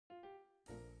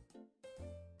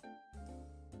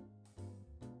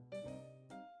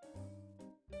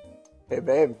Hey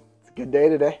babe, it's a good day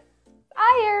today.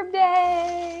 iHerb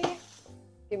day!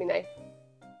 Give me a knife.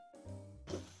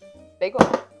 Big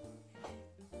one.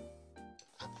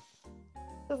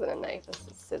 This isn't a knife, this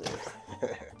is scissors.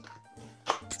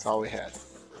 That's all we had.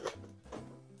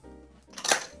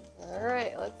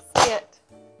 Alright, let's see it.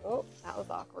 Oh, that was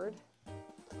awkward.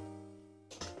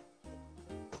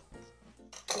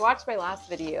 If you watched my last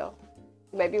video,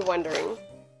 you might be wondering,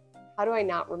 how do I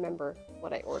not remember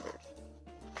what I ordered?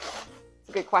 It's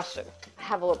a good question. I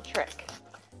have a little trick.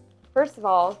 First of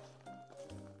all,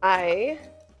 I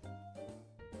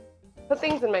put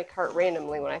things in my cart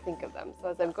randomly when I think of them. So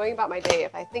as I'm going about my day,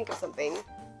 if I think of something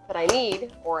that I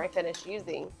need or I finish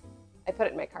using, I put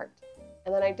it in my cart.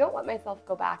 And then I don't let myself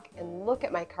go back and look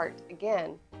at my cart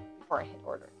again before I hit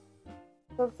order.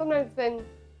 So sometimes it's been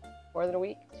more than a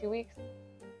week, 2 weeks,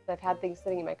 that I've had things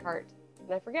sitting in my cart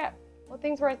and I forget what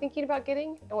things were I thinking about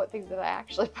getting and what things did I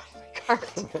actually put in my cart.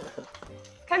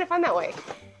 It's kind of fun that way.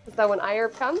 So when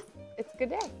iHerb comes, it's a good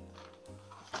day.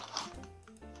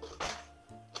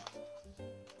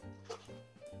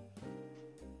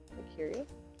 I'm curious.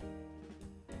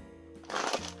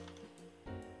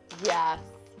 Yes.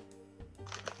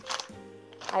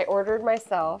 I ordered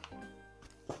myself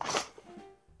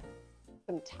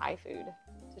some Thai food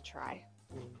to try.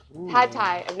 Ooh. Pad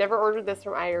Thai. I've never ordered this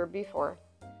from iHerb before.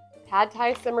 Pad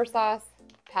Thai simmer sauce,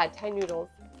 Pad Thai noodles.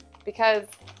 Because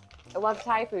I love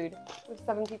Thai food. We have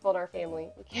 7 people in our family.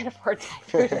 We can't afford Thai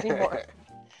food anymore.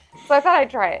 So I thought I'd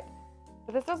try it.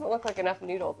 But this doesn't look like enough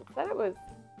noodles. It said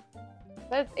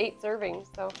it's 8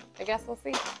 servings, so I guess we'll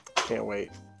see. Can't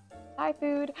wait. Thai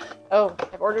food. Oh,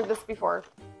 I've ordered this before.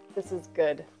 This is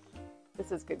good.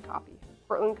 This is good coffee.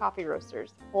 Portland Coffee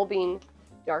Roasters. Whole bean,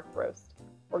 dark roast.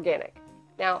 Organic.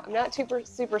 Now, I'm not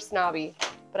super snobby,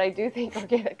 but I do think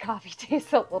organic coffee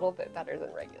tastes a little bit better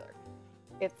than regular.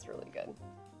 It's really good.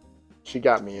 She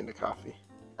got me into coffee.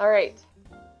 All right.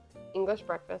 English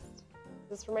breakfast.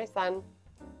 This is for my son.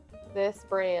 This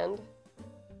brand,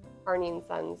 Arnie &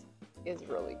 Sons, is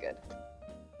really good.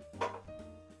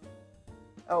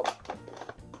 Oh,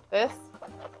 this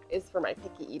is for my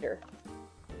picky eater.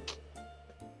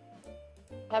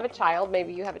 I have a child,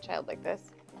 maybe you have a child like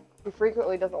this, who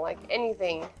frequently doesn't like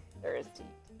anything there is to eat.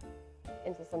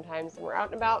 And so sometimes when we're out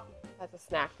and about, that's a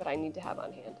snack that I need to have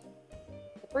on hand.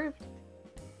 Approved.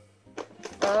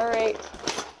 All right.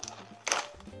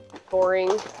 Boring,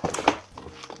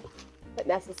 but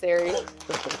necessary.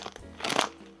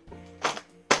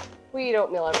 We eat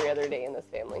oatmeal every other day in this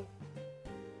family.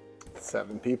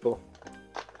 7 people.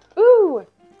 Ooh!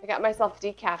 I got myself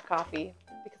decaf coffee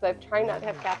because I'm trying not to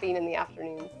have caffeine in the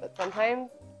afternoons, but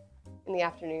sometimes in the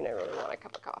afternoon I really want a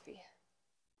cup of coffee.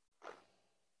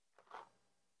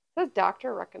 It says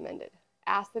doctor recommended.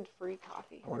 Acid-free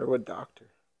coffee. I wonder what doctor.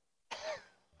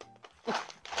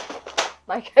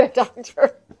 My kind of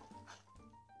doctor.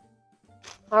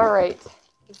 Alright.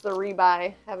 This is the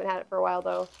rebuy. Haven't had it for a while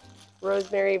though.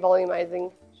 Rosemary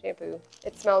volumizing shampoo.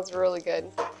 It smells really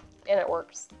good and it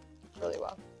works really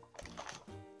well.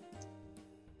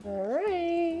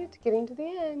 Alright, getting to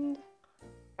the end.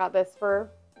 Got this for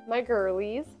my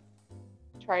girlies.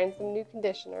 Trying some new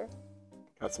conditioner.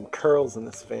 Got some curls in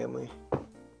this family.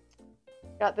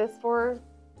 Got this for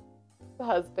the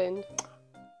husband.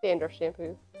 Dandruff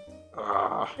shampoo.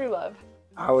 Ah, True love.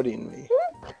 outing me.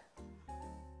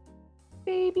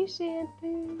 Baby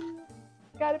shampoo.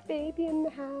 Got a baby in the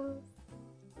house.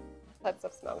 That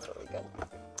stuff smells really good.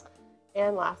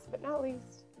 And last but not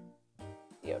least,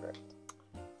 deodorant.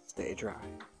 Stay dry.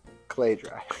 Clay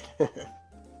dry.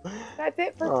 That's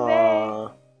it for today.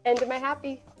 Aww. End of my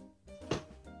happy.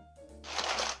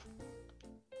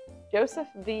 Joseph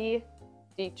V.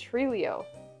 DiTrilio,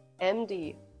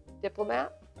 MD,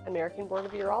 diplomat, American Board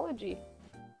of Urology.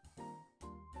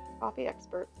 Coffee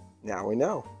expert. Now we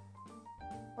know.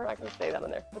 We're not going to say that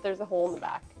on there, but there's a hole in the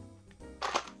back.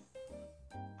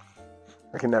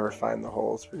 I can never find the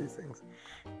holes for these things.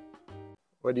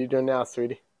 What are you doing now,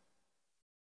 sweetie?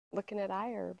 Looking at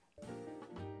iHerb.